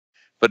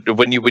But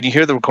when you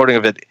hear the recording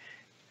of it,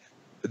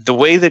 the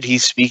way that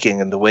he's speaking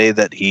and the way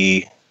that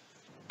he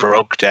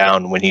broke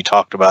down when he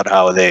talked about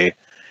how they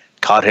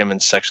caught him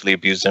and sexually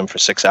abused him for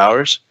 6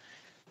 hours,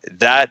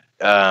 that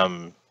I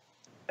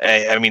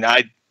mean,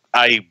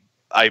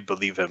 I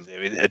believe him. I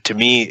mean, to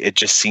me, it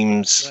just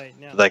seems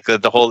like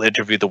the whole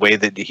interview, the way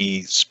that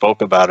he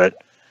spoke about it.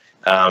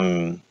 I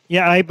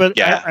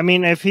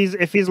mean, if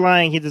he's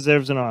lying, he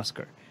deserves an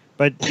Oscar.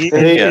 But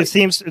it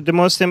seems the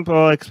most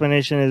simple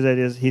explanation is that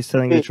he's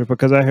telling the truth,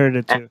 because I heard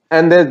it too.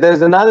 And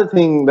there's another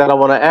thing that I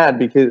want to add,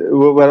 because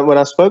when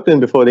I spoke to him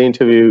before the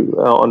interview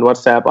on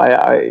WhatsApp,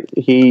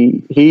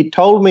 he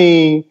told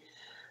me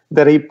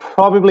that he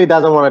probably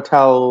doesn't want to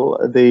tell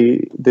the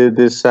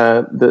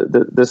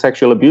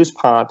sexual abuse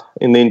part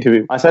in the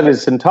interview. I said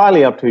it's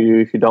entirely up to you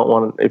if you don't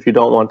want to, if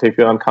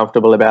you're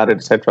uncomfortable about it,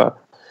 etc.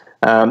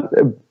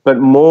 But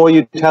more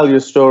you tell your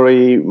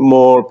story,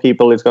 more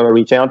people it's going to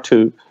reach out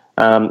to.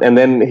 And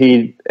then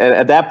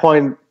at that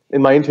point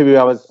in my interview,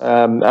 I was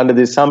under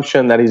the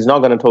assumption that he's not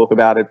going to talk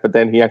about it, but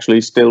then he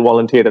actually still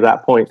volunteered at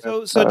that point.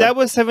 So that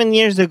was 7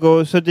 years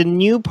ago. So the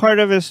new part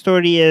of his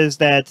story is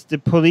that the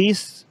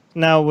police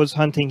now was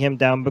hunting him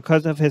down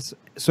because of his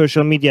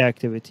social media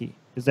activity.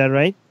 Is that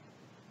right?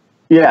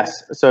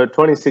 Yes. So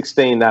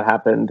 2016 that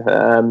happened,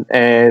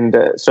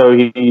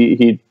 so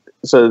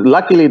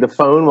luckily the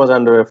phone was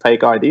under a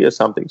fake ID or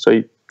something. So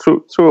he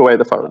threw away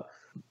the phone.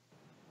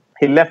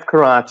 He left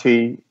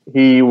Karachi.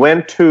 He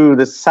went to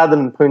the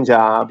southern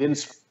Punjab. He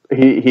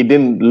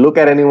didn't look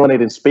at anyone. He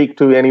didn't speak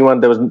to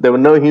anyone. There were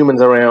no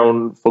humans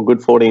around for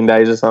good 14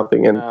 days or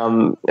something.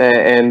 So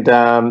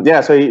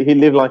he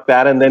lived like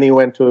that. And then he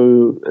went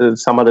to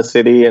some other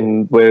city,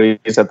 and where he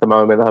is at the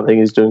moment, I think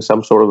he's doing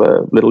some sort of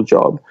a little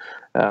job.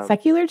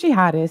 Secular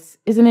Jihadists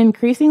is an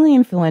increasingly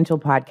influential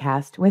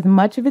podcast with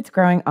much of its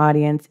growing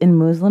audience in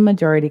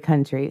Muslim-majority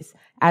countries,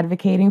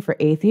 advocating for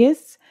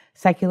atheists,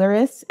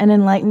 secularists, and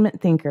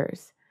Enlightenment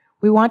thinkers.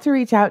 We want to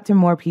reach out to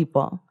more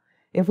people.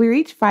 If we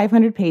reach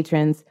 500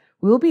 patrons,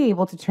 we will be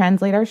able to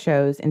translate our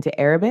shows into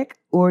Arabic,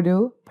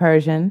 Urdu,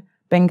 Persian,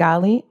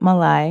 Bengali,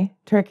 Malay,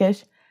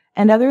 Turkish,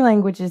 and other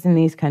languages in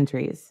these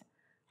countries.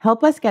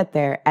 Help us get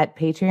there at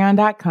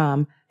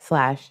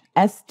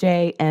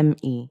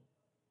patreon.com/SJME.